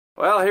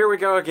Well, here we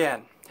go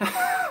again.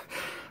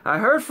 I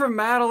heard from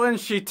Madeline.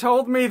 She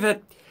told me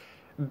that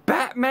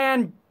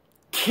Batman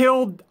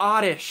killed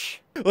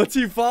Oddish. Let's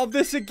evolve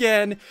this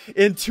again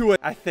into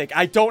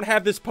I don't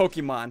have this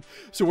Pokemon,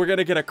 so we're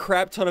gonna get a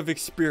crap ton of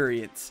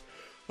experience.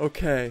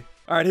 Okay.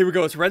 Alright, here we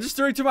go. It's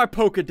registering to my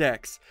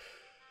Pokedex.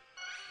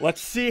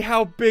 Let's see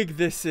how big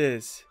this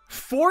is.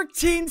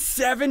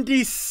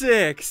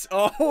 1476.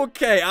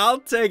 Okay, I'll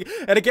take.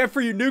 And again, for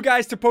you new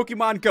guys to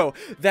Pokemon Go,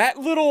 that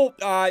little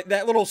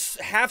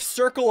half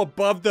circle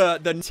above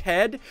the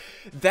head,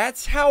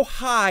 that's how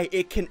high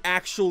it can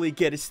actually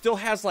get. It still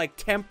has like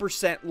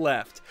 10%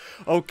 left.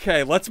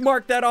 Okay, let's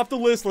mark that off the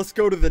list. Let's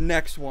go to the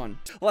next one.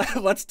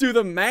 Let's do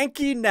the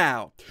Mankey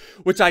now,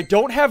 which I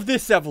don't have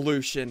this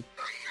evolution.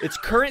 Its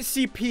current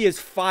CP is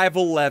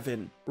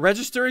 511.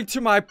 Registering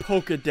to my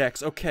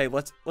Pokedex. Okay,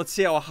 let's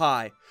see how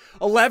high.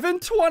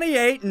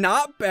 1128,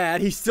 not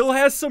bad. He still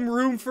has some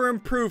room for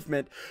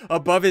improvement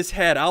above his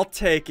head. I'll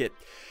take it.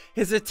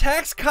 His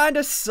attacks kind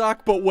of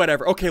suck, but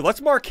whatever. Okay,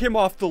 let's mark him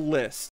off the list.